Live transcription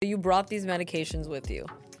you brought these medications with you.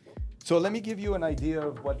 So let me give you an idea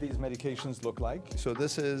of what these medications look like. So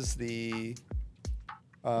this is the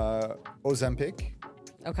Ozempic.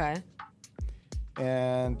 Okay.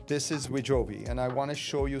 And this is Wegovy. And I want to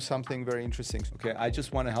show you something very interesting. Okay, I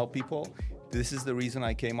just want to help people. This is the reason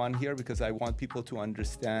I came on here, because I want people to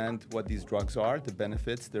understand what these drugs are, the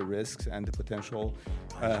benefits, the risks, and the potential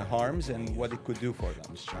harms, and what it could do for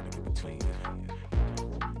them. Just trying to get between.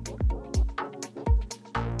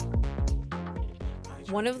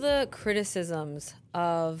 One of the criticisms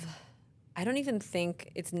of, I don't even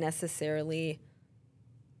think it's necessarily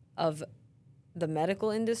of the medical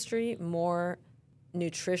industry, more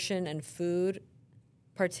nutrition and food,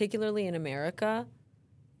 particularly in America,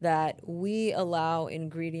 that we allow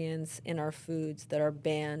ingredients in our foods that are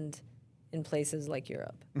banned in places like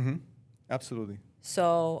Europe. Mm-hmm. Absolutely.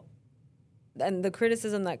 So, and the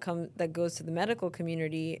criticism that goes to the medical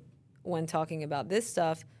community when talking about this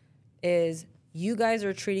stuff is you guys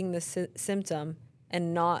are treating the symptom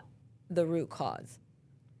and not the root cause.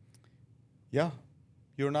 Yeah,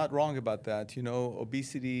 you're not wrong about that. You know,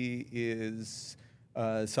 obesity is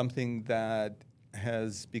something that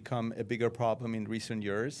has become a bigger problem in recent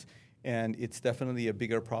years, and it's definitely a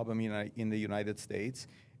bigger problem in the United States.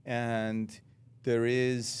 And there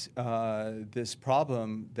is this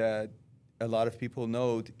problem that a lot of people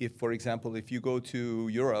note. If, for example, if you go to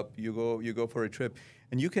Europe, you go for a trip,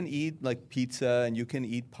 and you can eat like pizza and you can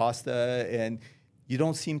eat pasta, and you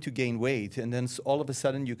don't seem to gain weight. And then all of a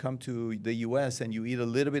sudden you come to the US and you eat a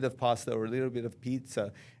little bit of pasta or a little bit of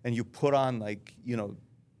pizza, and you put on like,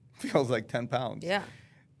 feels like 10 pounds. Yeah.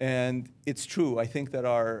 And it's true. I think that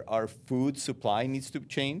our food supply needs to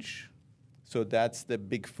change. So that's the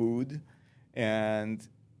big food. And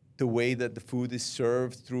the way that the food is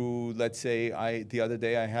served through, let's say, the other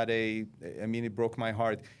day I had it broke my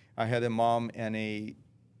heart. I had a mom and a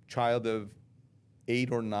child of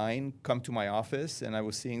 8 or 9 come to my office, and I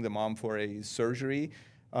was seeing the mom for a surgery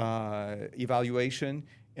evaluation,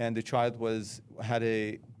 and the child had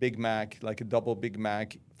a Big Mac, like a double Big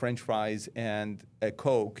Mac, French fries, and a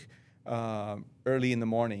Coke early in the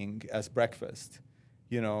morning as breakfast,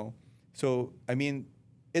 So, I mean,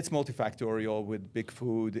 it's multifactorial with big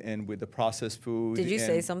food and with the processed food. Did you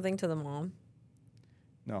say something to the mom?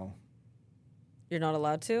 No. You're not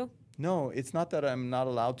allowed to? No, it's not that I'm not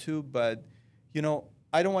allowed to, but,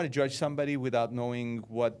 I don't want to judge somebody without knowing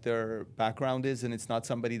what their background is, and it's not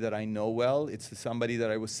somebody that I know well. It's somebody that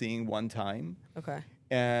I was seeing one time. Okay.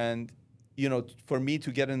 And, for me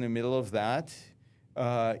to get in the middle of that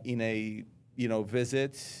in a,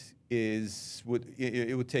 visit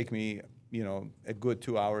it would take me, a good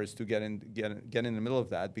 2 hours to get in the middle of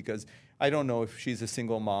that, because I don't know if she's a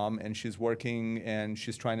single mom and she's working and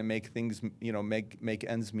she's trying to make things, make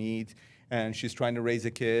ends meet, and she's trying to raise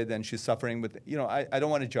a kid and she's suffering with, I don't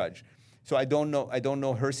want to judge. So I don't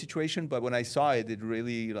know her situation, but when I saw it, it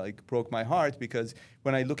really broke my heart, because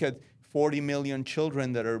when I look at 40 million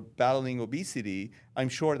children that are battling obesity, I'm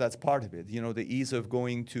sure that's part of it. The ease of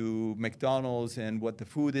going to McDonald's and what the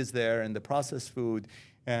food is there, and the processed food,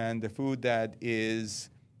 and the food that is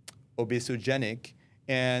obesogenic.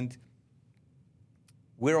 And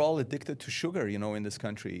we're all addicted to sugar, in this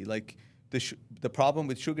country. The problem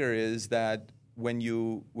with sugar is that when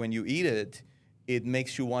you eat it, it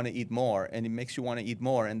makes you want to eat more, and it makes you want to eat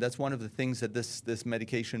more. And that's one of the things that this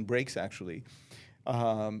medication breaks, actually.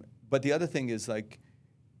 But the other thing is,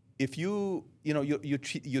 if you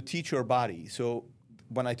teach your body. So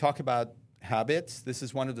when I talk about habits, this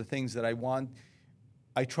is one of the things that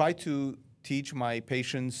I try to teach my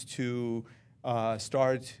patients to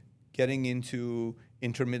start getting into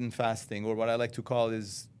intermittent fasting, or what I like to call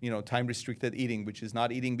is, time-restricted eating, which is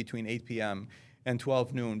not eating between 8 p.m. and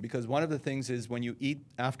 12 noon. Because one of the things is when you eat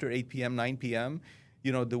after 8 p.m., 9 p.m.,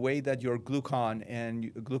 the way that your glucagon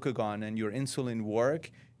and your insulin work,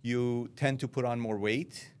 you tend to put on more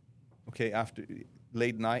weight, okay, after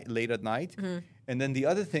late at night. Mm-hmm. And then the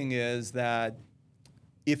other thing is that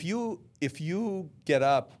if you get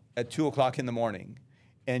up at 2 o'clock in the morning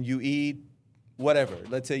and you eat whatever,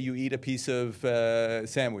 let's say you eat a piece of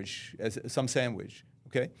sandwich, some sandwich,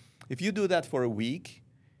 okay? If you do that for a week,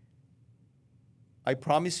 I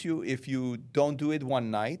promise you, if you don't do it one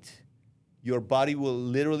night, your body will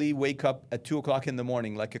literally wake up at 2 o'clock in the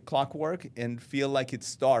morning like a clockwork and feel like it's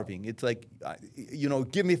starving. It's like,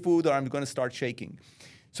 give me food or I'm going to start shaking.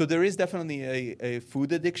 So there is definitely a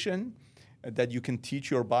food addiction that you can teach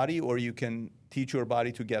your body, or you can teach your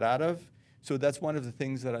body to get out of. So that's one of the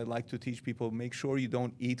things that I like to teach people. Make sure you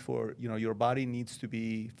don't eat your body needs to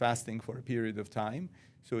be fasting for a period of time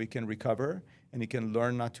so it can recover and it can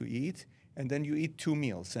learn not to eat. and then you eat 2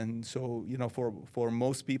 meals. And so, for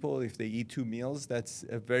most people, if they eat 2 meals, that's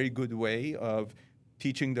a very good way of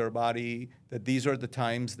teaching their body that these are the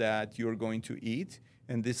times that you're going to eat.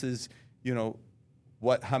 And this is,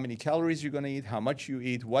 how many calories you're going to eat, how much you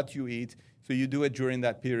eat, what you eat. So you do it during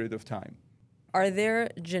that period of time. Are there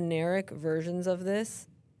generic versions of this?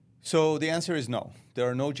 So the answer is no. There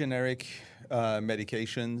are no generic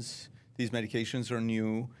medications. These medications are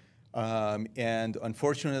new. And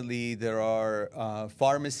unfortunately, there are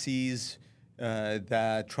pharmacies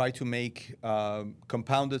that try to make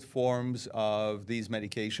compounded forms of these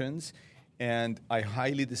medications. And I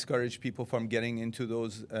highly discourage people from getting into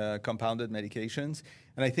those compounded medications.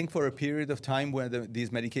 And I think for a period of time when these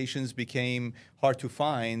medications became hard to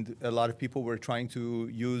find, a lot of people were trying to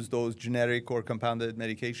use those generic or compounded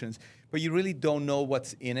medications. But you really don't know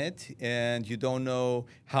what's in it, and you don't know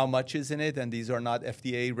how much is in it. And these are not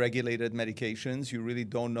FDA-regulated medications. You really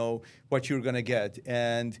don't know what you're going to get.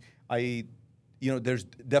 And there's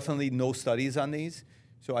definitely no studies on these.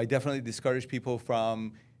 So I definitely discourage people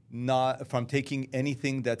from taking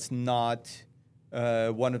anything that's not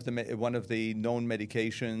one of the known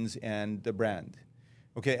medications and the brand.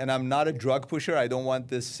 Okay, and I'm not a drug pusher. I don't want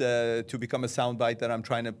this to become a soundbite that I'm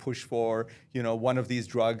trying to push for, one of these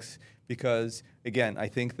drugs, because again, I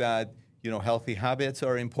think that healthy habits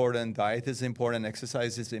are important, diet is important,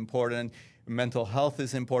 exercise is important, mental health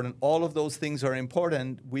is important. All of those things are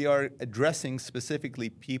important. We are addressing specifically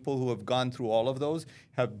people who have gone through all of those,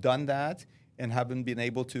 have done that, and haven't been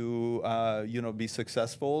able to, be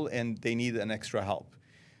successful, and they need an extra help.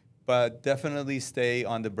 But definitely stay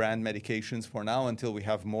on the brand medications for now until we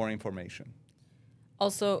have more information.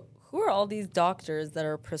 Also, who are all these doctors that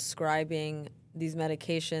are prescribing these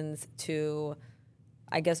medications to,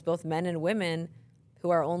 I guess, both men and women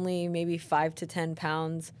who are only maybe 5 to 10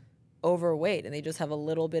 pounds overweight, and they just have a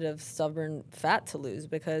little bit of stubborn fat to lose?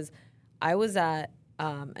 Because I was at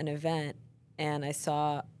an event, and I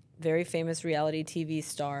saw very famous reality TV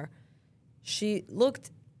star. She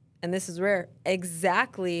looked, and this is rare,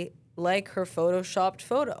 exactly like her photoshopped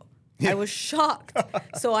photo. Yeah. I was shocked.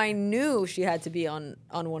 So I knew she had to be on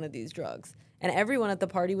one of these drugs. And everyone at the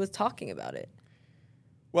party was talking about it.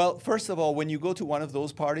 Well, first of all, when you go to one of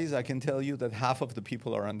those parties, I can tell you that half of the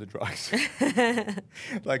people are on the drugs.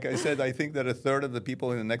 Like I said, I think that a third of the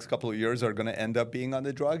people in the next couple of years are going to end up being on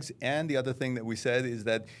the drugs. And the other thing that we said is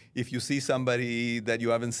that if you see somebody that you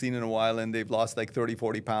haven't seen in a while and they've lost like 30,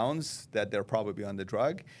 40 pounds, that they're probably on the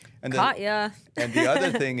drug. And ya. And the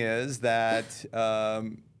other thing is that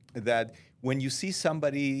that when you see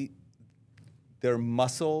somebody, their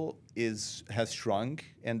muscle has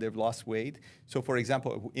shrunk and they've lost weight. So for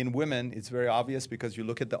example, in women, it's very obvious because you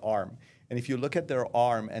look at the arm. And if you look at their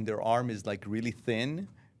arm and their arm is like really thin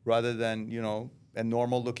rather than, a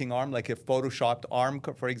normal looking arm, like a photoshopped arm,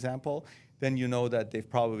 for example, then you know that they've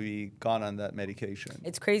probably gone on that medication.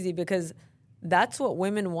 It's crazy because that's what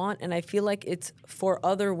women want. And I feel like it's for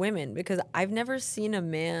other women, because I've never seen a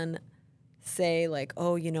man say like,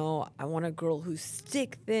 oh, I want a girl who's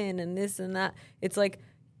stick thin and this and that. It's like,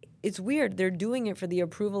 it's weird. They're doing it for the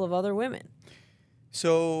approval of other women.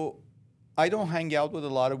 So I don't hang out with a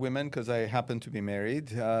lot of women because I happen to be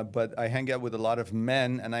married, but I hang out with a lot of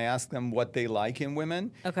men, and I ask them what they like in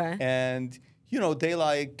women. Okay. And, they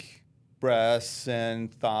like breasts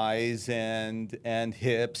and thighs and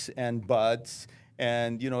hips and butts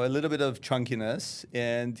and, a little bit of chunkiness.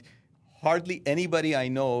 And hardly anybody I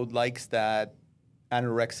know likes that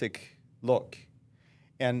anorexic look.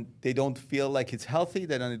 And they don't feel like it's healthy,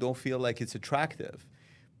 they don't feel like it's attractive.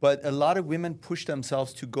 But a lot of women push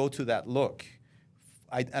themselves to go to that look.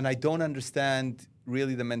 I don't understand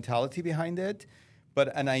really the mentality behind it.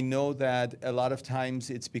 And I know that a lot of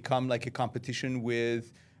times it's become like a competition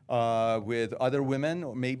with other women,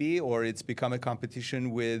 or it's become a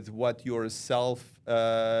competition with what your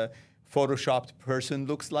photoshopped person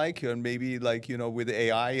looks like, and maybe with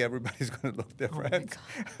AI, everybody's going to look different.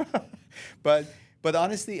 Oh my God. But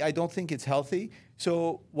honestly, I don't think it's healthy.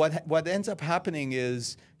 So what ends up happening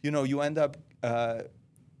is, you end up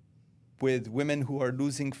with women who are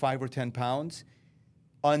losing 5 or 10 pounds,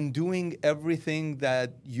 undoing everything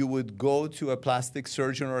that you would go to a plastic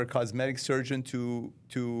surgeon or a cosmetic surgeon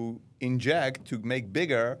to inject to make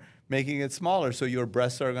bigger, making it smaller. So your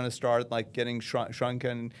breasts are going to start like getting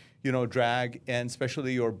shrunken, drag, and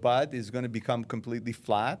especially your butt is going to become completely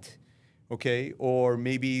flat. Okay, or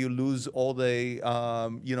maybe you lose all the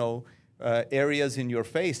areas in your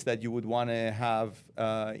face that you would want to have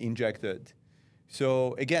injected.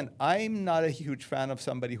 So again, I'm not a huge fan of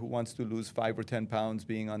somebody who wants to lose 5 or 10 pounds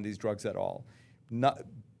being on these drugs at all.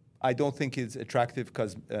 I don't think it's attractive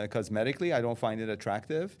cosmetically. I don't find it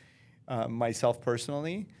attractive myself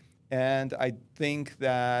personally. And I think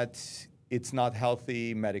that it's not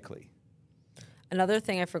healthy medically. Another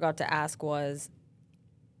thing I forgot to ask was,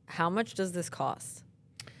 how much does this cost?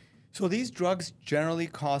 So these drugs generally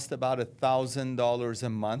cost about $1,000 a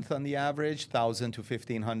month on the average, $1,000 to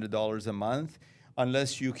 $1,500 a month,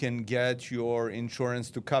 unless you can get your insurance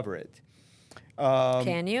to cover it.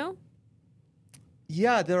 Can you?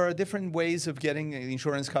 Yeah, there are different ways of getting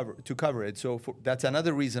insurance to cover it. So that's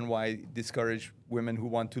another reason why I discourage women who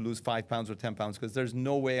want to lose 5 pounds or 10 pounds, because there's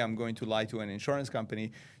no way I'm going to lie to an insurance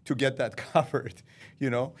company to get that covered, you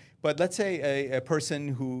know. But let's say a person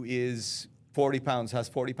who is 40 pounds, has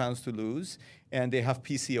 40 pounds to lose, and they have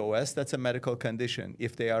PCOS, that's a medical condition.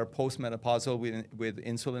 If they are postmenopausal with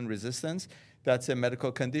insulin resistance, that's a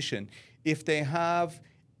medical condition. If they have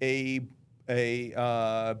a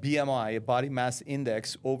BMI, a body mass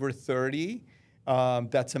index, over 30,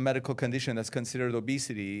 that's a medical condition that's considered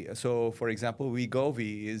obesity. So, for example,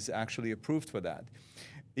 Wegovy is actually approved for that.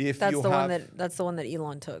 That's the one that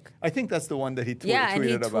Elon took. I think that's the one that he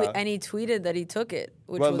tweeted about. And he tweeted that he took it,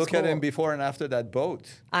 which well, was look cool. at him before and after that boat.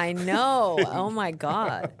 I know. Oh my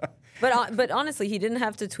God. But honestly, he didn't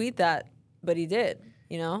have to tweet that, but he did.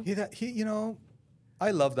 You know. He I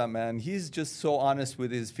love that man. He's just so honest with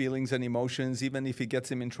his feelings and emotions, even if he gets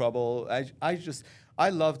him in trouble. I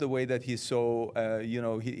love the way that he's so,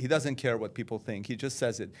 he doesn't care what people think. He just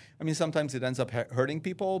says it. I mean, sometimes it ends up hurting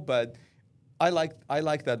people, but I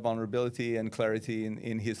like that vulnerability and clarity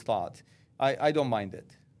in his thought. I don't mind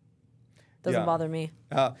it. Doesn't bother me.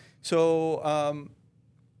 So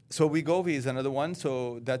Wegovy is another one.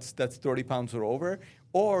 So that's 30 pounds or over.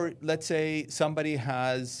 Or let's say somebody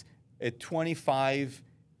has a 27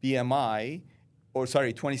 BMI,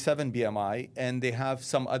 and they have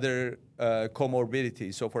some other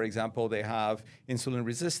comorbidities. So, for example, they have insulin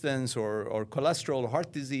resistance or cholesterol or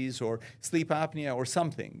heart disease or sleep apnea or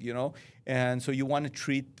something, you know. And so you want to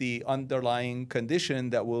treat the underlying condition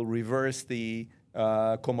that will reverse the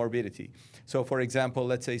comorbidity. So, for example,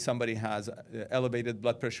 let's say somebody has elevated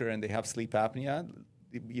blood pressure and they have sleep apnea.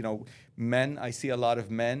 You know, I see a lot of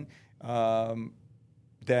men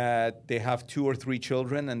that they have 2 or 3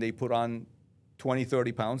 children and they put on 20,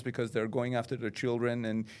 30 pounds because they're going after their children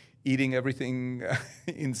and eating everything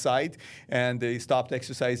in sight, and they stopped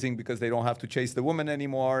exercising because they don't have to chase the woman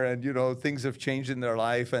anymore, and, you know, things have changed in their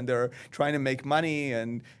life, and they're trying to make money,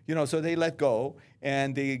 and, you know, so they let go,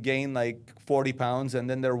 and they gain like 40 pounds, and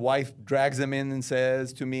then their wife drags them in and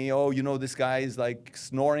says to me, oh, you know, this guy is like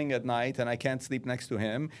snoring at night, and I can't sleep next to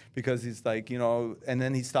him because he's like, you know, and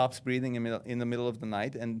then he stops breathing in the middle of the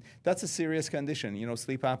night, and that's a serious condition. You know,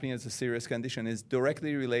 sleep apnea is a serious condition. It's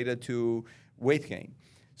directly related to weight gain.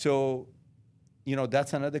 So, you know,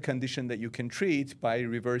 that's another condition that you can treat by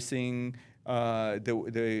reversing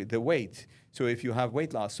the weight. So if you have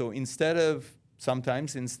weight loss, so instead of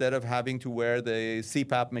having to wear the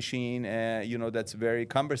CPAP machine, you know, that's very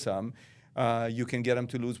cumbersome, you can get them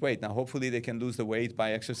to lose weight. Now, hopefully they can lose the weight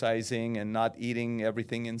by exercising and not eating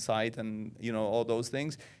everything in sight and, you know, all those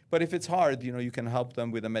things. But if it's hard, you know, you can help them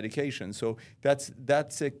with a medication. So that's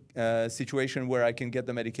a situation where I can get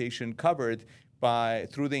the medication covered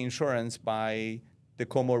through the insurance by the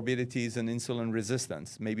comorbidities and insulin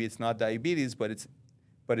resistance. Maybe it's not diabetes, but it's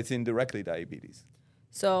indirectly diabetes.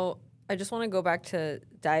 So I just want to go back to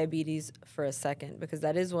diabetes for a second, because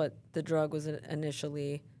that is what the drug was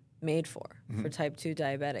initially made for type 2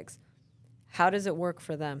 diabetics. How does it work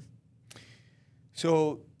for them?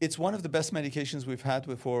 So it's one of the best medications we've had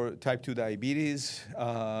for type 2 diabetes.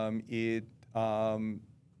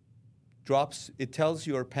 It tells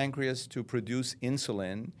your pancreas to produce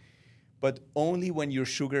insulin, but only when your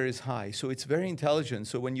sugar is high. So it's very intelligent.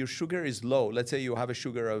 So when your sugar is low, let's say you have a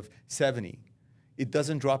sugar of 70, it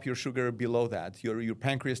doesn't drop your sugar below that. Your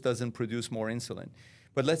pancreas doesn't produce more insulin.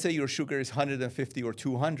 But let's say your sugar is 150 or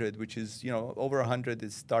 200, which is, you know, over 100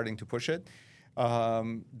 is starting to push it.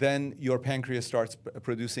 Then your pancreas starts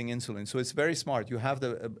producing insulin. So it's very smart. You have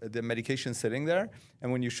the medication sitting there,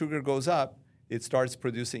 and when your sugar goes up,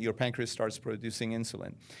 your pancreas starts producing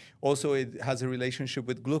insulin. Also, it has a relationship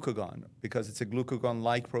with glucagon because it's a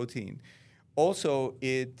glucagon-like protein. Also,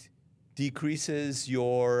 it decreases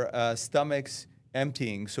your stomach's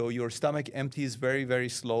emptying. So your stomach empties very, very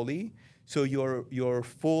slowly. So you're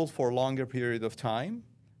full for a longer period of time.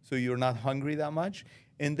 So you're not hungry that much.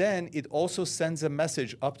 And then it also sends a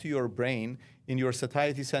message up to your brain in your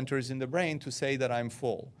satiety centers in the brain to say that I'm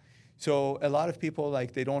full. So a lot of people,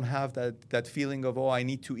 like, they don't have that feeling of, oh, I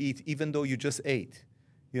need to eat, even though you just ate.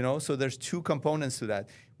 So there's two components to that.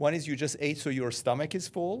 One is you just ate so your stomach is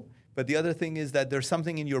full, but the other thing is that there's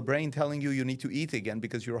something in your brain telling you need to eat again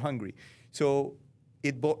because you're hungry. So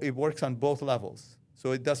it works on both levels.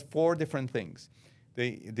 So it does 4 different things.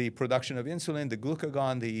 The production of insulin, the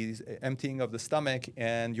glucagon, the emptying of the stomach,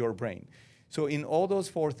 and your brain. So in all those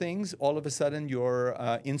 4 things, all of a sudden your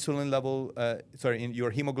insulin level, in your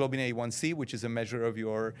hemoglobin A1C, which is a measure of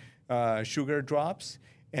your sugar, drops.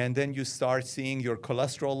 And then you start seeing your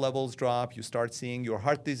cholesterol levels drop. You start seeing your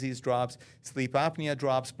heart disease drops, sleep apnea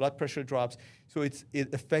drops, blood pressure drops. So it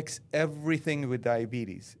affects everything with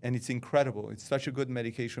diabetes. And it's incredible. It's such a good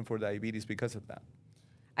medication for diabetes because of that.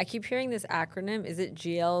 I keep hearing this acronym. Is it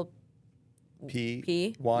GLP-1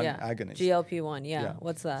 agonist? GLP-1, yeah.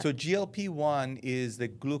 What's that? So GLP-1 is the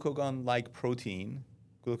glucagon-like protein,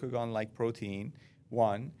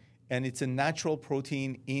 1, and it's a natural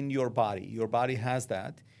protein in your body. Your body has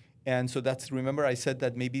that. And so remember I said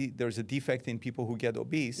that maybe there's a defect in people who get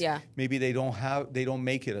obese. Yeah. Maybe they don't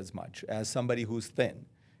make it as much as somebody who's thin.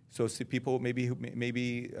 So people maybe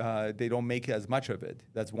they don't make as much of it.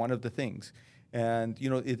 That's one of the things. And,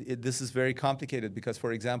 this is very complicated because,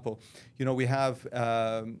 for example, we have,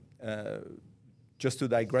 just to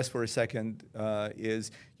digress for a second,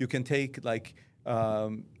 is you can take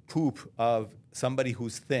poop of somebody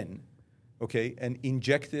who's thin, okay, and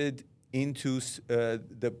inject it into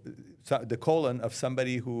the colon of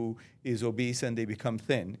somebody who is obese and they become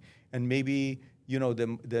thin. And maybe,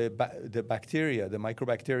 the bacteria, the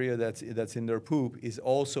microbacteria that's in their poop is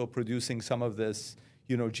also producing some of this,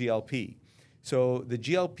 GLP. So the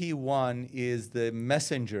GLP-1 is the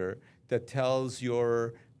messenger that tells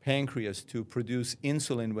your pancreas to produce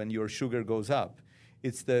insulin when your sugar goes up.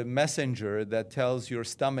 It's the messenger that tells your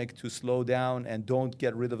stomach to slow down and don't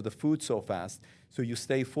get rid of the food so fast so you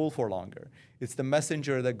stay full for longer. It's the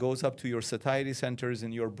messenger that goes up to your satiety centers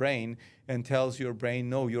in your brain and tells your brain,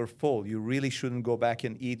 no, you're full. You really shouldn't go back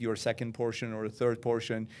and eat your second portion or a third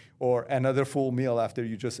portion or another full meal after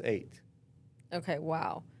you just ate. Okay,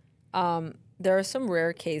 wow. There are some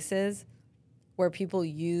rare cases where people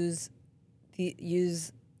use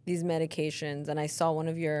these medications, and I saw I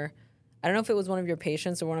don't know if it was one of your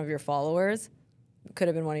patients or one of your followers, could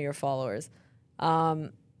have been one of your followers,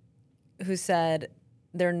 who said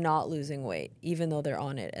they're not losing weight, even though they're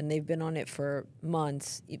on it, and they've been on it for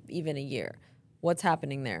months, even a year. What's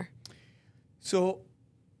happening there? So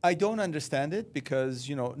I don't understand it because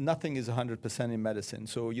nothing is 100% in medicine.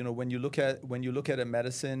 So when you look at a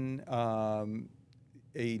medicine,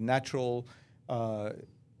 a natural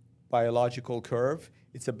biological curve,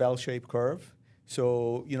 it's a bell-shaped curve.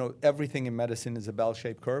 So everything in medicine is a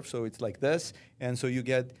bell-shaped curve. So it's like this, and so you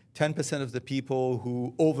get 10% of the people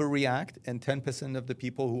who overreact, and 10% of the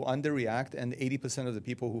people who underreact, and 80% of the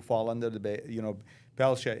people who fall under the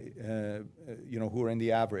bell shape, who are in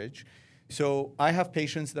the average. So I have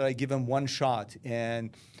patients that I give them one shot,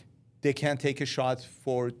 and they can't take a shot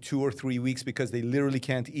for 2 or 3 weeks because they literally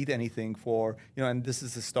can't eat anything for, and this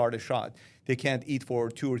is the start of shot. They can't eat for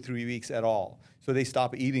 2 or 3 weeks at all. So they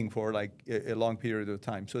stop eating for a long period of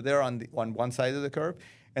time. So they're on one side of the curve.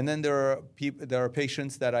 And then there are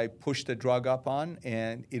patients that I push the drug up on,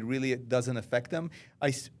 and it really doesn't affect them.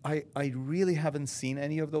 I really haven't seen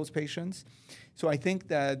any of those patients. So I think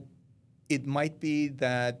that it might be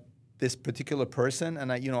that this particular person,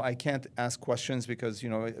 and I can't ask questions because of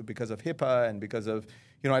HIPAA and because of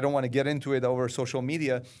I don't want to get into it over social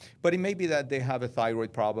media, but it may be that they have a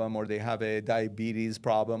thyroid problem or they have a diabetes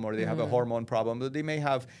problem or they have a hormone problem, but they may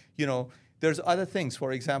have there's other things.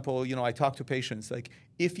 For example, I talk to patients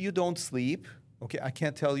if you don't sleep, okay, I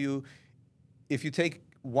can't tell you if you take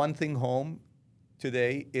one thing home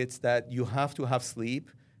today, it's that you have to have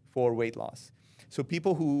sleep for weight loss. So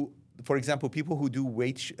people who do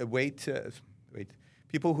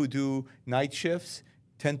people who do night shifts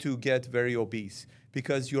tend to get very obese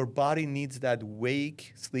because your body needs that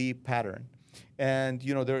wake sleep pattern. And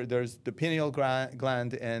there's the pineal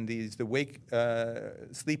gland and the wake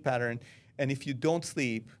sleep pattern. And if you don't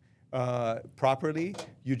sleep properly,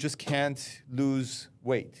 you just can't lose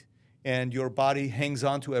weight. And your body hangs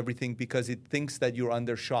on to everything because it thinks that you're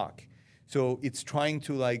under shock. So it's trying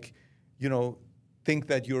to think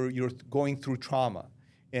that you're going through trauma.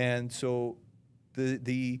 And so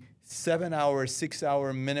the 7-hour,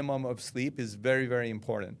 6-hour minimum of sleep is very, very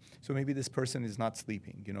important. So maybe this person is not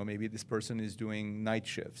sleeping. Maybe this person is doing night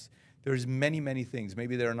shifts. There's many, many things.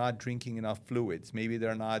 Maybe they're not drinking enough fluids. Maybe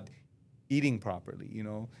they're not eating properly,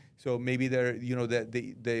 So maybe they're,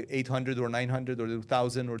 the 800 or 900 or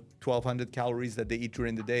 1,000 or 1,200 calories that they eat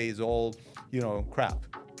during the day is all, crap.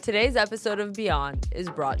 Today's episode of Beyond is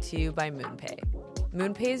brought to you by MoonPay.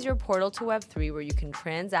 MoonPay is your portal to Web3 where you can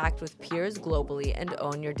transact with peers globally and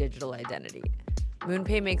own your digital identity.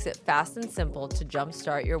 MoonPay makes it fast and simple to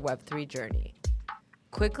jumpstart your Web3 journey.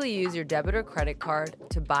 Quickly use your debit or credit card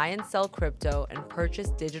to buy and sell crypto and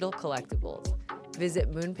purchase digital collectibles. Visit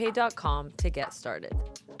moonpay.com to get started.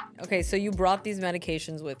 Okay, so you brought these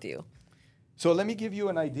medications with you. So let me give you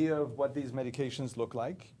an idea of what these medications look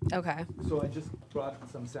like. Okay. So I just brought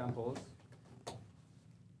some samples.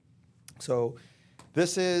 So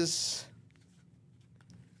this is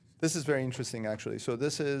very interesting, actually. So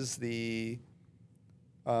this is the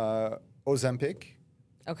Ozempic.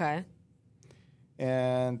 Okay.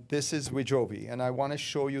 And this is Wegovy. And I want to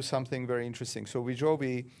show you something very interesting. So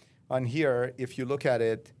Wegovy, on here, if you look at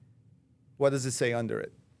it, what does it say under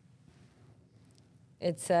it?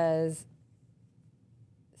 It says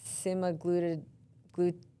semaglutide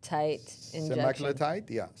injection. Semaglutide,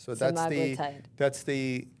 yeah. So that's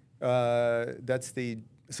the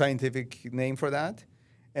scientific name for that.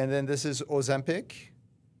 And then this is Ozempic,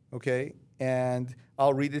 okay? And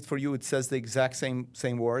I'll read it for you. It says the exact same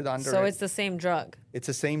word under it. So it's the same drug. It's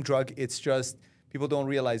the same drug. It's just people don't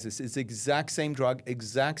realize this. It's the exact same drug,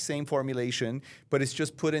 exact same formulation, but it's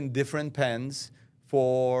just put in different pens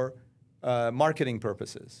for marketing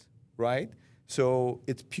purposes, right? So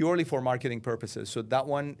it's purely for marketing purposes. So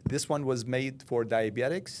this one was made for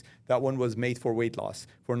diabetics. That one was made for weight loss,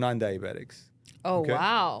 for non-diabetics. Oh, okay?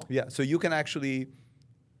 Wow. Yeah, so you can actually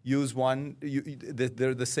use one.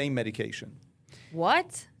 They're the same medication.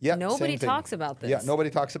 What? Yeah, nobody talks about this. Yeah, nobody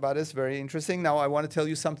talks about this. Very interesting. Now I want to tell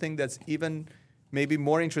you something that's even maybe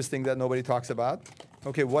more interesting that nobody talks about.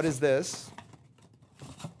 Okay, what is this?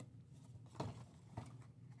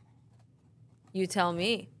 You tell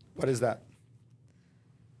me. What is that?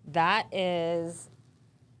 That is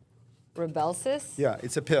Rybelsus. Yeah,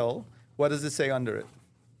 it's a pill. What does it say under it?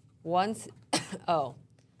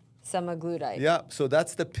 Semaglutide. Yeah, so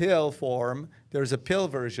that's the pill form. There's a pill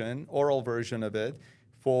version, oral version of it,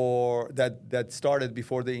 for that started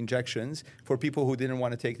before the injections for people who didn't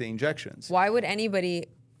want to take the injections. Why would anybody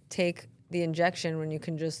take the injection when you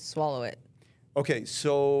can just swallow it? Okay,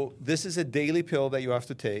 so this is a daily pill that you have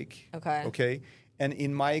to take. Okay. Okay, and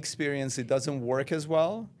in my experience, it doesn't work as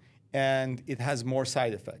well, and it has more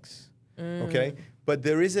side effects. Okay, but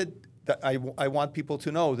there is I want people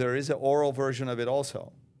to know there is an oral version of it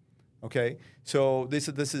also. Okay, so these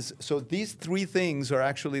three things are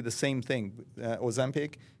actually the same thing: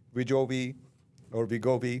 Ozempic, Wegovy,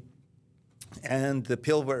 and the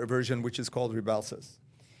pill version, which is called Rybelsus.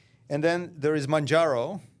 And then there is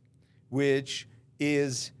Mounjaro, which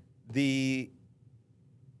is the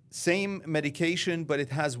same medication, but it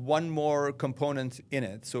has one more component in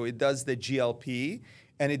it. So it does the GLP,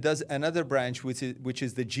 and it does another branch, which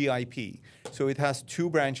is the GIP. So it has two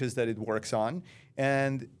branches that it works on,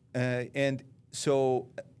 and so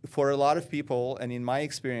for a lot of people, and in my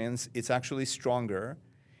experience, it's actually stronger.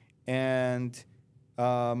 And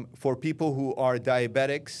for people who are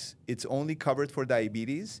diabetics, it's only covered for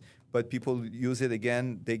diabetes, but people use it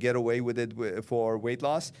again, they get away with it for weight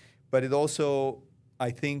loss. But it also,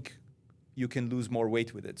 I think you can lose more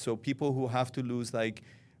weight with it. So people who have to lose like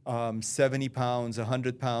 70 pounds,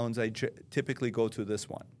 100 pounds, I typically go to this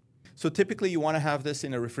one. So typically you want to have this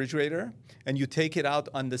in a refrigerator, and you take it out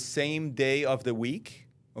on the same day of the week,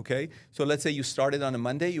 okay? So let's say you started on a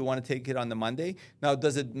Monday, you want to take it on the Monday. Now,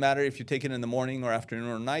 does it matter if you take it in the morning or afternoon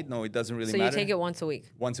or night? No, it doesn't really matter. So you take it once a week?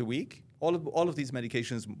 Once a week. All of these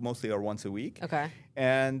medications mostly are once a week. Okay.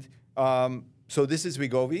 And so this is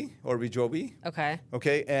Wegovy or Wegovy. Okay.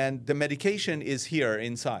 Okay, and the medication is here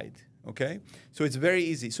inside. Okay, so it's very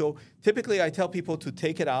easy. So typically I tell people to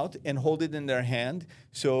take it out and hold it in their hand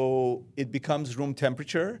so it becomes room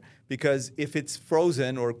temperature, because if it's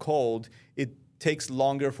frozen or cold, it takes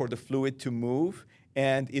longer for the fluid to move,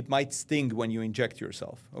 and it might sting when you inject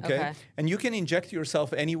yourself. Okay? And you can inject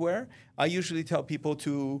yourself anywhere. I usually tell people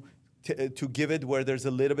to give it where there's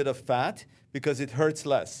a little bit of fat, because it hurts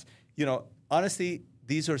less. You know, honestly,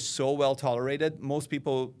 these are so well tolerated. Most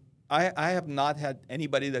people, I have not had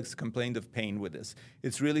anybody that's complained of pain with this.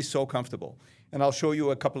 It's really so comfortable. And I'll show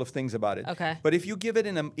you a couple of things about it. Okay. But if you give it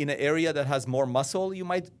in an area that has more muscle, you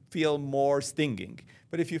might feel more stinging.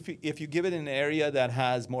 But if you give it in an area that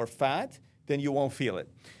has more fat, then you won't feel it.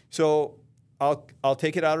 So I'll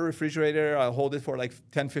take it out of the refrigerator. I'll hold it for like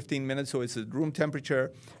 10, 15 minutes so it's at room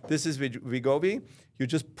temperature. This is Wegovy. You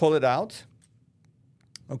just pull it out,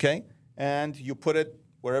 okay? And you put it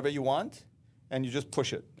wherever you want, and you just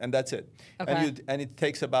push it, and that's it. Okay. And it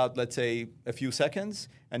takes about, let's say, a few seconds,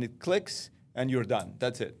 and it clicks, and you're done.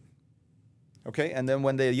 That's it. Okay, and then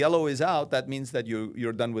when the yellow is out, that means that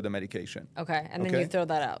you're done with the medication. Okay, and then you throw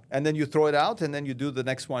that out. And then you throw it out, and then you do the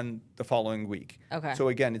next one the following week. Okay. So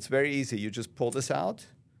again, it's very easy. You just pull this out,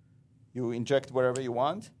 you inject wherever you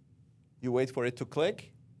want, you wait for it to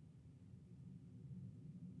click.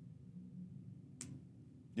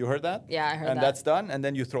 You heard that? Yeah, I heard that. And that's done, and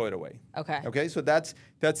then you throw it away. Okay. Okay, so that's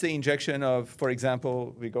the injection of, for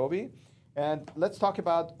example, Wegovy. And let's talk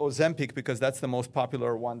about Ozempic because that's the most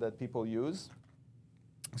popular one that people use.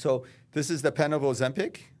 So this is the pen of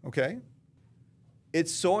Ozempic, okay?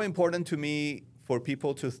 It's so important to me for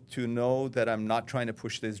people to know that I'm not trying to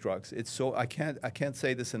push these drugs. I can't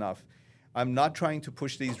say this enough. I'm not trying to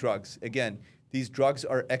push these drugs. Again, these drugs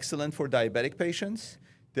are excellent for diabetic patients.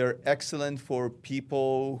 They're excellent for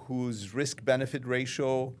people whose risk-benefit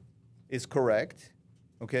ratio is correct,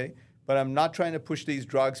 okay? But I'm not trying to push these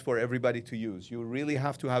drugs for everybody to use. You really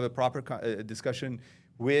have to have a proper discussion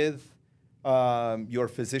with your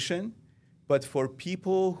physician. But for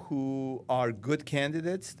people who are good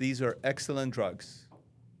candidates, these are excellent drugs.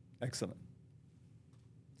 Excellent.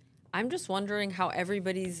 I'm just wondering how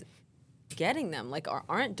everybody's getting them. Like,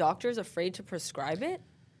 aren't doctors afraid to prescribe it?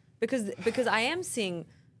 Because I am seeing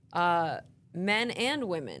men and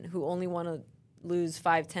women who only want to lose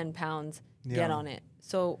 5-10 pounds get on it.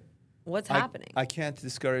 So what's happening? I can't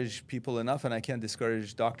discourage people enough, and I can't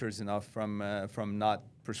discourage doctors enough from not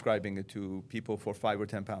prescribing it to people for 5 or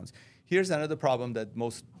 10 pounds. Here's another problem that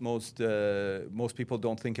most people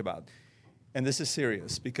don't think about, and this is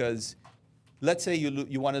serious because let's say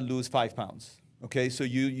you want to lose 5 pounds. Okay, so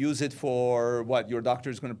you use it for what? Your doctor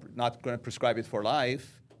is not going to prescribe it for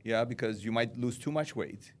life, yeah, because you might lose too much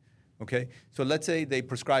weight. Okay, so let's say they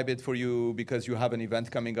prescribe it for you because you have an event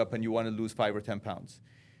coming up and you want to lose 5 or 10 pounds.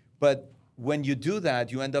 But when you do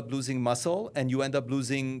that, you end up losing muscle and you end up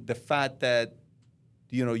losing the fat that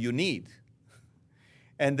you need.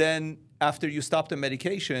 And then after you stop the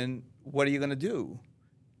medication, what are you going to do?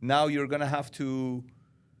 Now you're going to have to.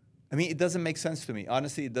 I mean, it doesn't make sense to me.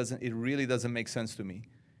 Honestly, it doesn't. It really doesn't make sense to me.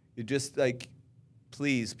 It just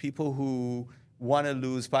please, people who want to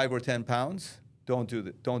lose 5 or 10 pounds, don't do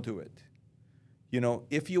that. Don't do it.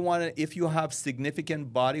 If you have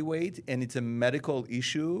significant body weight and it's a medical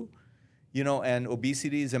issue, and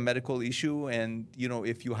obesity is a medical issue, and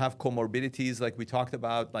if you have comorbidities like we talked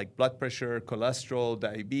about, like blood pressure, cholesterol,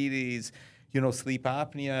 diabetes, sleep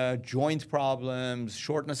apnea, joint problems,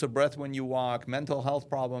 shortness of breath when you walk, mental health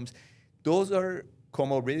problems, those are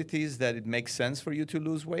comorbidities that it makes sense for you to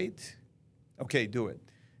lose weight. Okay, do it.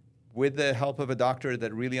 With the help of a doctor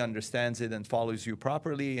that really understands it and follows you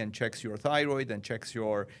properly and checks your thyroid and checks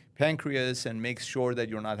your pancreas and makes sure that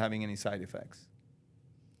you're not having any side effects.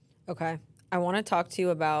 Okay. I want to talk to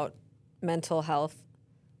you about mental health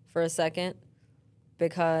for a second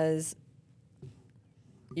because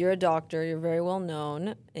you're a doctor. You're very well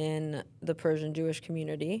known in the Persian Jewish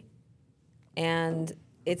community. And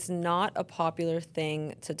it's not a popular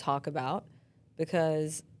thing to talk about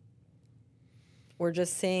because we're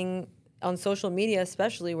just seeing, on social media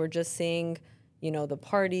especially, we're just seeing, the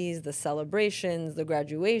parties, the celebrations, the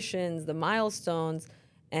graduations, the milestones,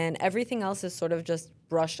 and everything else is sort of just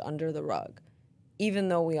brushed under the rug, even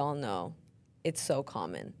though we all know it's so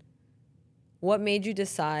common. What made you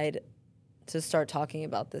decide to start talking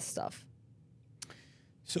about this stuff?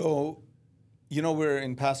 So, we're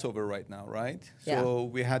in Passover right now, right? Yeah. So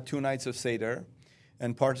we had 2 nights of Seder,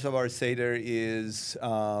 and parts of our Seder is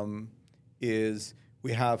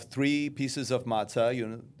we have 3 pieces of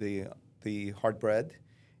matzah, the hard bread,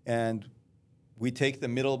 and we take the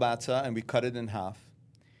middle matzah and we cut it in half,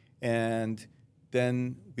 and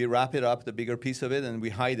then we wrap it up, the bigger piece of it, and we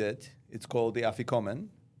hide it. It's called the afikomen,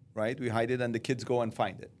 right? We hide it, and the kids go and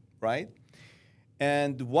find it, right?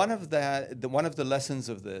 And one of the lessons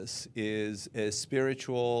of this is a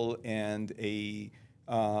spiritual and a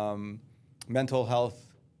mental health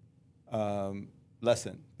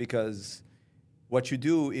lesson, because what you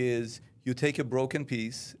do is you take a broken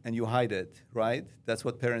piece and you hide it, right? That's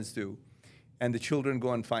what parents do. And the children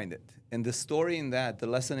go and find it. And the story in that, the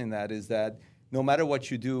lesson in that is that no matter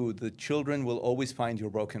what you do, the children will always find your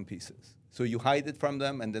broken pieces. So you hide it from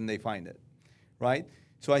them and then they find it, right?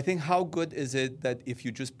 So I think how good is it that if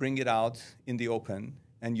you just bring it out in the open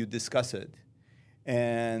and you discuss it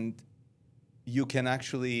and you can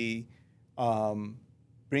actually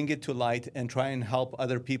bring it to light and try and help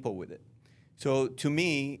other people with it. So to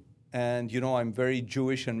me, and I'm very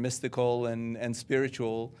Jewish and mystical and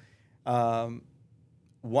spiritual,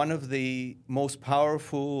 one of the most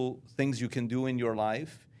powerful things you can do in your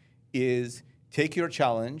life is take your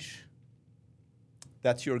challenge.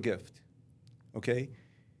 That's your gift, okay?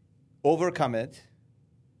 overcome it,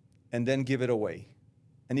 and then give it away.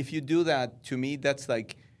 And if you do that, to me, that's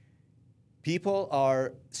like people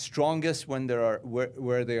are strongest when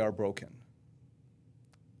where they are broken.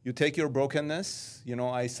 You take your brokenness.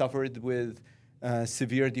 I suffered with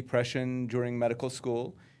severe depression during medical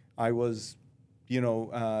school. I was,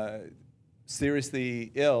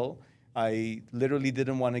 seriously ill. I literally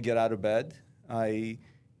didn't want to get out of bed. I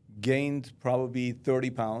gained probably 30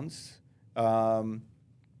 pounds. I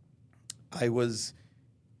was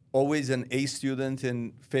always an A student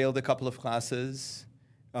and failed a couple of classes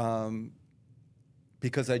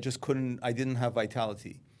because I didn't have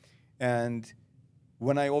vitality. And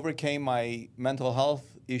when I overcame my mental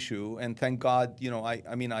health issue, and thank God,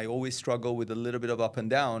 I always struggle with a little bit of up and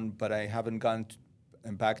down, but I haven't gone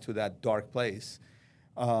back to that dark place.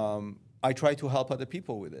 I try to help other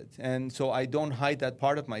people with it. And so I don't hide that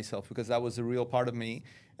part of myself because that was a real part of me.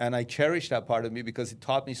 And I cherish that part of me because it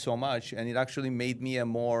taught me so much, and it actually made me a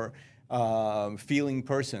more feeling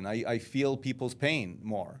person. I feel people's pain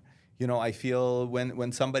more. I feel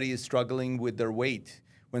when somebody is struggling with their weight,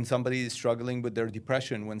 when somebody is struggling with their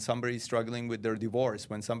depression, when somebody is struggling with their divorce,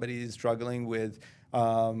 when somebody is struggling with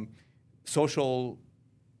social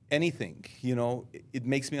anything, it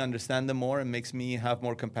makes me understand them more and makes me have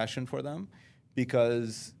more compassion for them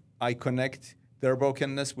because I connect their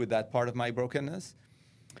brokenness with that part of my brokenness.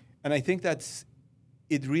 And I think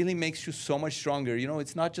it really makes you so much stronger.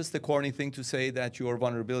 It's not just a corny thing to say that your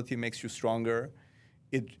vulnerability makes you stronger.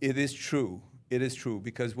 It is true. It is true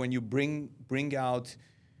because when you bring out,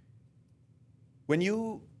 when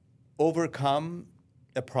you overcome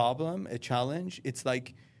a problem, a challenge, it's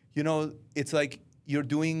like, it's like you're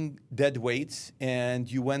doing dead weights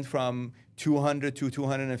and you went from 200 to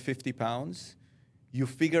 250 pounds. You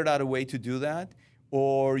figured out a way to do that.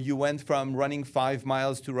 Or you went from running 5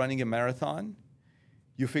 miles to running a marathon.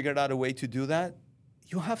 You figured out a way to do that.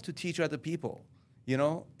 You have to teach other people,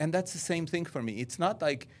 and that's the same thing for me. It's not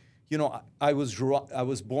like, I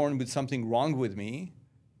was born with something wrong with me.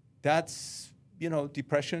 That's,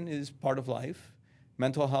 depression is part of life.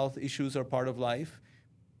 Mental health issues are part of life.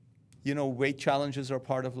 Weight challenges are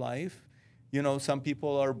part of life. Some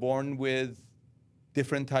people are born with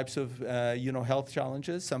different types of, health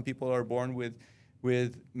challenges. Some people are born with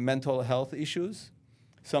mental health issues.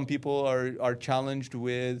 Some people are challenged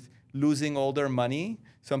with losing all their money.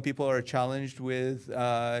 Some people are challenged with,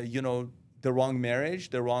 the wrong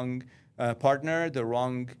marriage, the wrong partner, the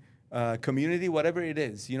wrong community, whatever it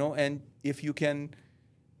is, And if you can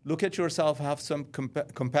look at yourself, have some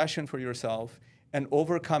compassion for yourself, and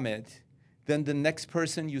overcome it, then the next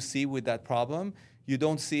person you see with that problem, you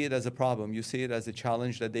don't see it as a problem. You see it as a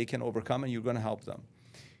challenge that they can overcome, and you're going to help them.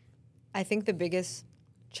 I think the biggest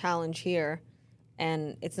challenge here,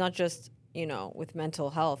 and it's not just, with mental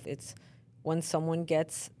health, it's when someone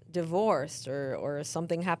gets divorced or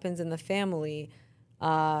something happens in the family,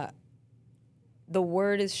 the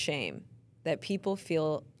word is shame, that people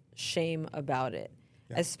feel shame about it,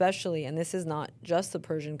 especially, and this is not just the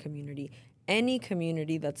Persian community, any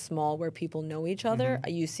community that's small where people know each other,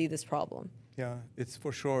 you see this problem. Yeah, it's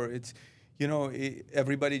for sure. It's,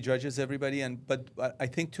 everybody judges everybody, but I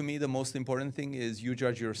think to me the most important thing is you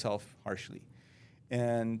judge yourself harshly,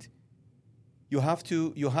 and you have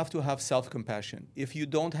to have self-compassion. If you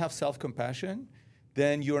don't have self-compassion,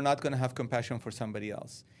 then you're not going to have compassion for somebody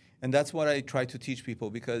else, and that's what I try to teach people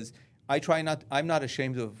because I'm not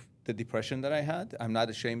ashamed of the depression that I had. I'm not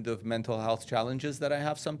ashamed of mental health challenges that I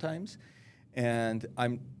have sometimes, and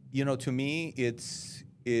to me it's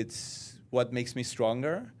what makes me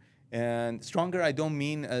stronger. And stronger, I don't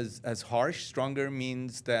mean as harsh. Stronger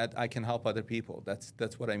means that I can help other people.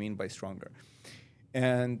 That's what I mean by stronger.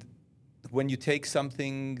 And when you take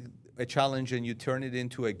a challenge, and you turn it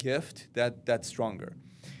into a gift, that's stronger.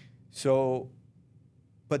 So,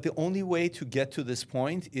 but the only way to get to this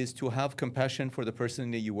point is to have compassion for the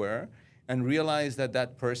person that you were, and realize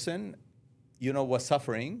that person, was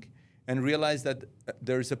suffering, and realize that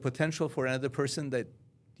there's a potential for another person that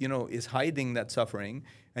is hiding that suffering,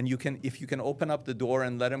 and if you can open up the door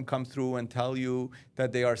and let them come through and tell you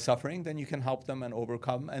that they are suffering, then you can help them and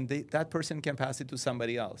overcome, and that person can pass it to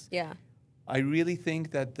somebody else. Yeah. I really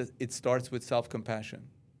think that it starts with self-compassion.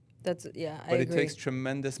 I agree. But it takes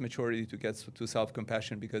tremendous maturity to get to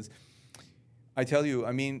self-compassion because I tell you,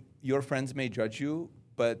 your friends may judge you,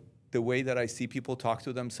 but the way that I see people talk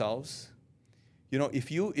to themselves,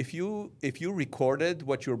 if you recorded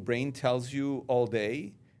what your brain tells you all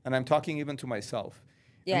day, and I'm talking even to myself.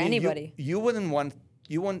 Yeah, anybody. You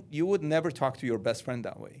would never talk to your best friend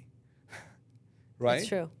that way, right? That's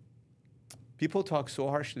true. People talk so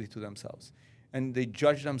harshly to themselves, and they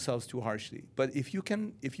judge themselves too harshly. But if you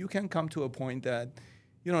can come to a point that,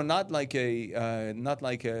 not like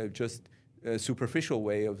a just a superficial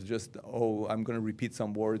way of just, oh, I'm going to repeat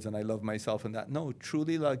some words and I love myself and that. No,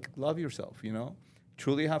 truly love yourself,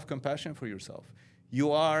 truly have compassion for yourself.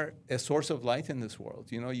 You are a source of light in this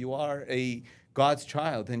world. You are a God's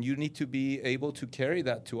child, and you need to be able to carry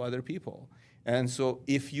that to other people. And so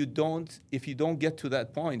if you don't get to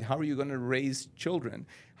that point, how are you going to raise children?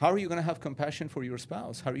 How are you going to have compassion for your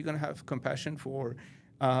spouse? How are you going to have compassion for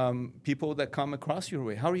people that come across your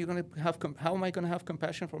way? How am I going to have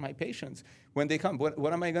compassion for my patients when they come?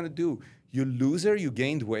 What am I going to do? You loser, you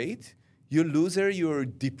gained weight. You loser, you're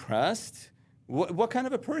depressed. What kind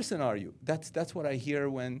of a person are you? That's what I hear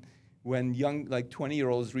when young,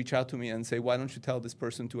 20-year-olds reach out to me and say, why don't you tell this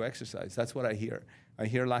person to exercise? That's what I hear. I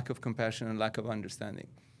hear lack of compassion and lack of understanding.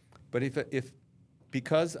 But if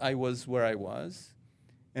because I was where I was,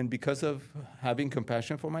 and because of having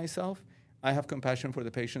compassion for myself, I have compassion for the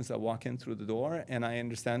patients that walk in through the door, and I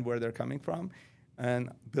understand where they're coming from. And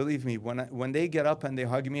believe me, when they get up and they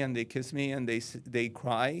hug me and they kiss me and they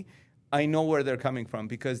cry, I know where they're coming from,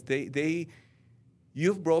 because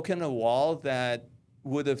you've broken a wall that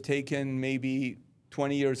would have taken maybe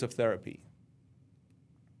 20 years of therapy.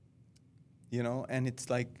 And it's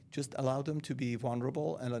just allow them to be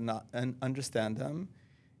vulnerable and understand them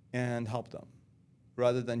and help them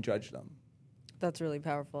rather than judge them. That's really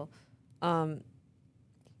powerful.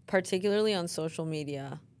 Particularly on social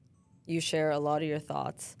media, you share a lot of your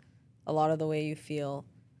thoughts, a lot of the way you feel.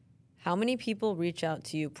 How many people reach out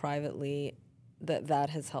to you privately that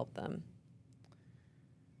has helped them?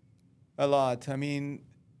 A lot. I mean,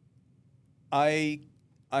 I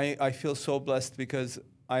feel so blessed because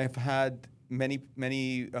I've had many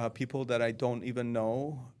people that I don't even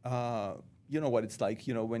know. You know what it's like.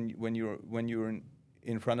 When you're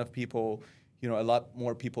in front of people, a lot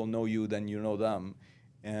more people know you than you know them,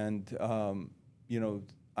 and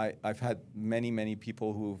I've had many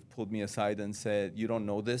people who've pulled me aside and said, "You don't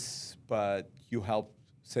know this, but you helped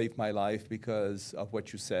save my life because of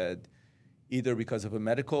what you said." Either because of a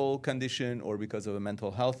medical condition or because of a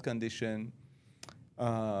mental health condition,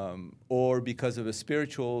 or because of a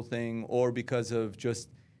spiritual thing, or because of just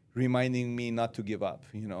reminding me not to give up,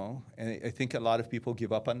 And I think a lot of people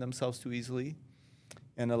give up on themselves too easily,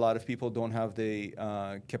 and a lot of people don't have the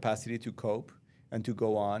capacity to cope and to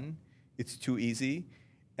go on. It's too easy.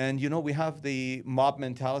 And, we have the mob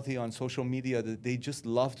mentality on social media that they just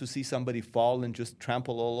love to see somebody fall and just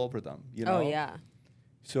trample all over them, Oh, yeah.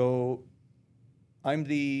 So I'm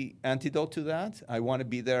the antidote to that. I want to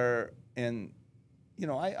be there, and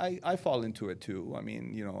I fall into it too. I mean,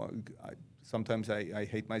 sometimes I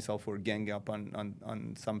hate myself for ganging up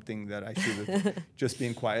on something that I should have just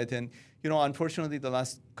been quiet. And unfortunately, the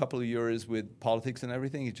last couple of years with politics and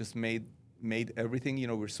everything, it just made everything.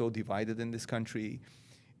 We're so divided in this country,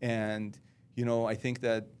 and I think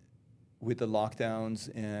that with the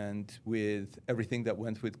lockdowns and with everything that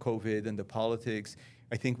went with COVID and the politics,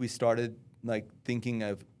 I think we started thinking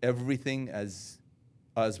of everything as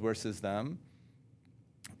us versus them.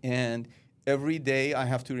 And every day I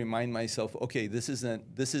have to remind myself, okay, this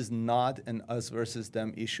is not an us versus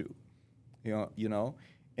them issue,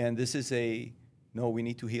 and this is no, we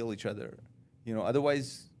need to heal each other,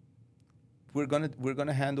 otherwise we're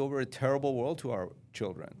gonna hand over a terrible world to our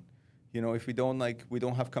children. If we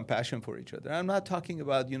don't have compassion for each other. I'm not talking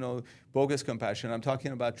about, bogus compassion. I'm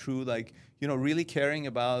talking about true, really caring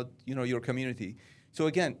about, your community. So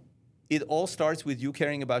again, it all starts with you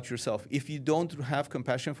caring about yourself. If you don't have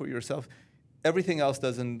compassion for yourself, everything else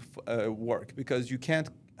doesn't work, because you can't.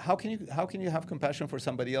 How can you have compassion for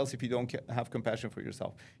somebody else if you don't have compassion for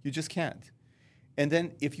yourself? You just can't. And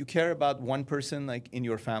then if you care about one person, in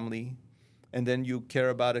your family, and then you care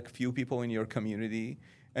about a few people in your community,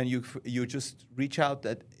 and you just reach out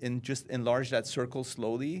and just enlarge that circle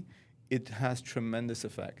slowly, it has tremendous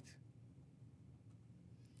effect.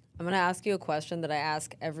 I'm going to ask you a question that I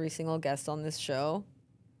ask every single guest on this show.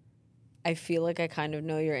 I feel like I kind of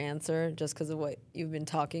know your answer just because of what you've been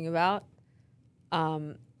talking about.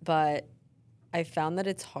 But I found that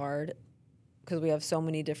it's hard, because we have so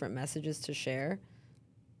many different messages to share,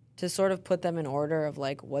 to sort of put them in order of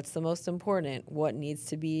what's the most important, what needs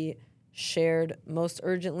to be shared most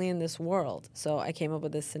urgently in this world. So I came up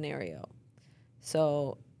with this scenario.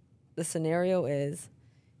 So the scenario is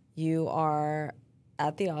you are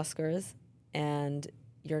at the Oscars and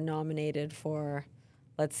you're nominated for,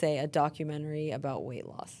 let's say, a documentary about weight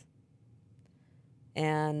loss.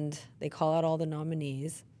 And they call out all the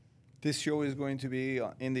nominees. This show is going to be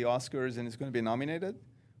in the Oscars and it's going to be nominated?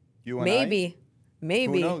 You and Maybe.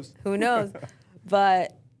 Who knows? Who knows?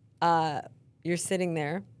 But you're sitting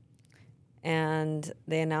there, and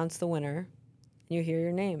they announce the winner, and you hear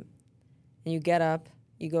your name. And you get up,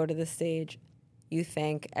 you go to the stage, you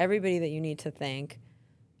thank everybody that you need to thank,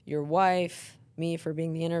 your wife, me for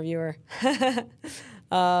being the interviewer,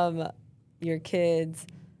 your kids,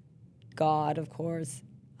 God, of course.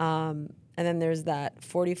 And then there's that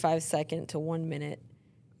 45-second to 1 minute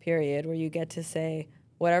period where you get to say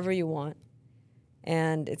whatever you want.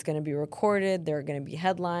 And it's going to be recorded. There are going to be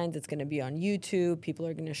headlines. It's going to be on YouTube. People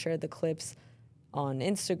are going to share the clips on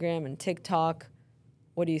Instagram and TikTok.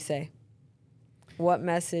 What do you say? What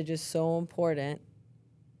message is so important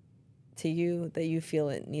to you that you feel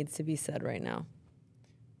it needs to be said right now?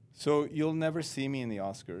 So you'll never see me in the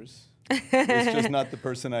Oscars. It's just not the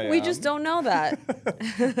person I am. We just don't know that.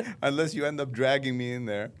 Unless you end up dragging me in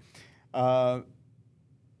there. The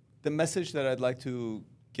message that I'd like to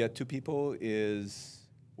get to people is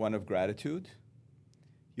one of gratitude.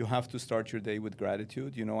 You have to start your day with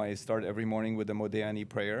gratitude. You know, I start every morning with the Modéani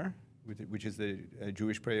prayer, which is the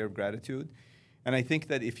Jewish prayer of gratitude. And I think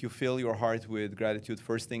that if you fill your heart with gratitude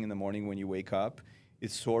first thing in the morning when you wake up, it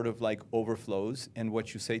sort of like overflows. And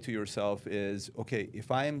what you say to yourself is, okay, if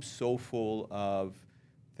I am so full of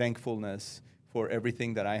thankfulness for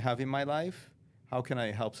everything that I have in my life, how can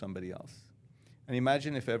I help somebody else? And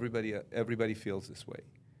imagine if everybody feels this way.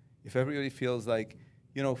 If everybody feels like,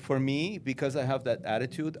 you know, for me, because I have that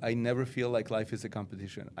attitude, I never feel like life is a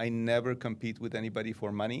competition. I never compete with anybody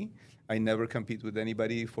for money. I never compete with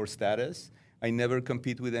anybody for status. I never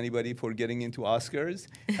compete with anybody for getting into Oscars.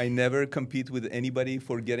 I never compete with anybody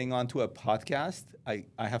for getting onto a podcast. I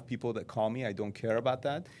have people that call me. I don't care about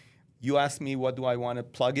that. You ask me, what do I want to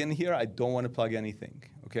plug in here? I don't want to plug anything.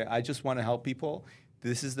 Okay, I just want to help people.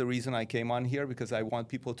 This is the reason I came on here, because I want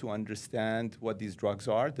people to understand what these drugs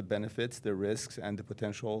are, the benefits, the risks, and the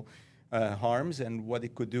potential harms, and what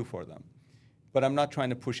it could do for them. But I'm not trying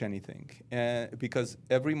to push anything, because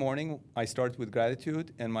every morning I start with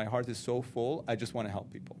gratitude, and my heart is so full, I just want to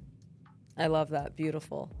help people. I love that.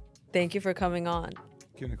 Beautiful. Thank you for coming on.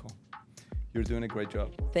 Thank you, Nicole. You're doing a great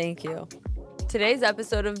job. Thank you. Today's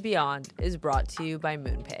episode of Beyond is brought to you by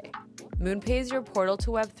MoonPay. MoonPay is your portal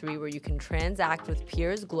to Web3 where you can transact with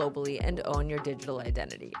peers globally and own your digital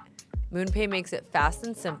identity. MoonPay makes it fast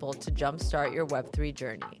and simple to jumpstart your Web3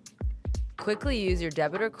 journey. Quickly use your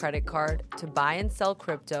debit or credit card to buy and sell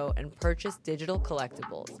crypto and purchase digital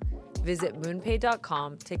collectibles. Visit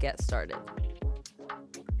moonpay.com to get started.